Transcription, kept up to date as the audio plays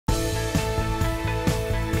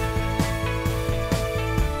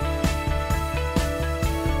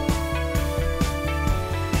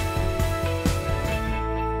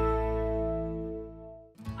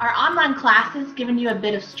Are online classes giving you a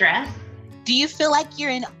bit of stress? Do you feel like you're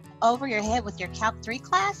in over your head with your Calc 3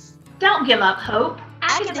 class? Don't give up hope.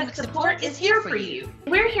 Academic support is here for you.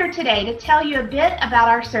 We're here today to tell you a bit about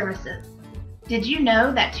our services. Did you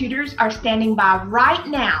know that tutors are standing by right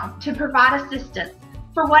now to provide assistance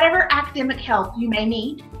for whatever academic help you may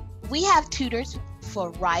need? We have tutors for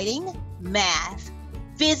writing, math,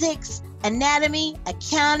 physics, anatomy,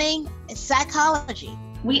 accounting, and psychology.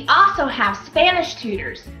 We also have Spanish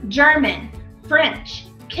tutors, German, French,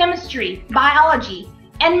 chemistry, biology,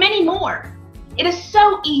 and many more. It is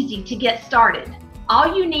so easy to get started.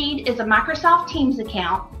 All you need is a Microsoft Teams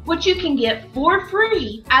account, which you can get for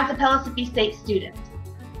free as a Pellissippi State student.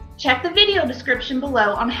 Check the video description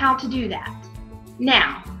below on how to do that.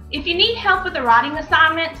 Now, if you need help with a writing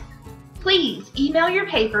assignment, please email your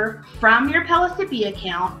paper from your Pellissippi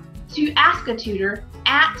account to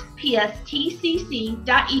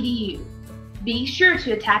askatutor@pscc.edu. Be sure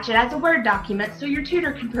to attach it as a Word document so your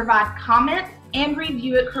tutor can provide comments and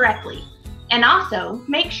review it correctly. And also,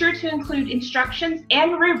 make sure to include instructions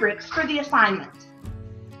and rubrics for the assignment.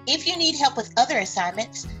 If you need help with other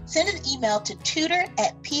assignments, send an email to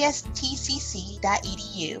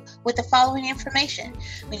tutor@pscc.edu with the following information.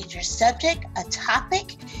 We need your subject, a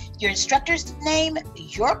topic, your instructor's name,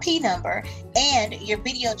 your P number, and your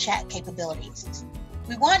video chat capabilities.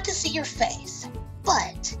 We want to see your face,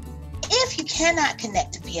 but if you cannot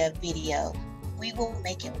connect via video, we will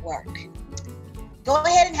make it work. Go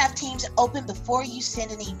ahead and have Teams open before you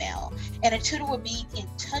send an email, and a tutor will be in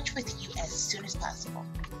touch with you as soon as possible.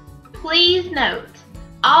 Please note,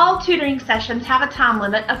 all tutoring sessions have a time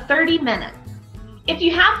limit of 30 minutes. If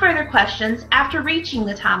you have further questions after reaching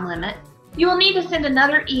the time limit, you will need to send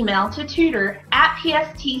another email to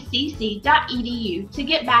tutor@pscc.edu to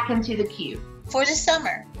get back into the queue. For the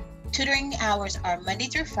summer, tutoring hours are Monday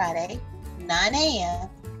through Friday, 9 a.m.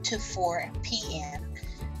 to 4 p.m.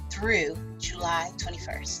 through July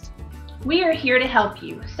 21st. We are here to help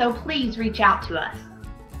you, so please reach out to us.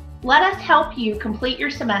 Let us help you complete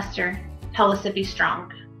your semester, Pellissippi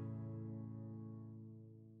Strong.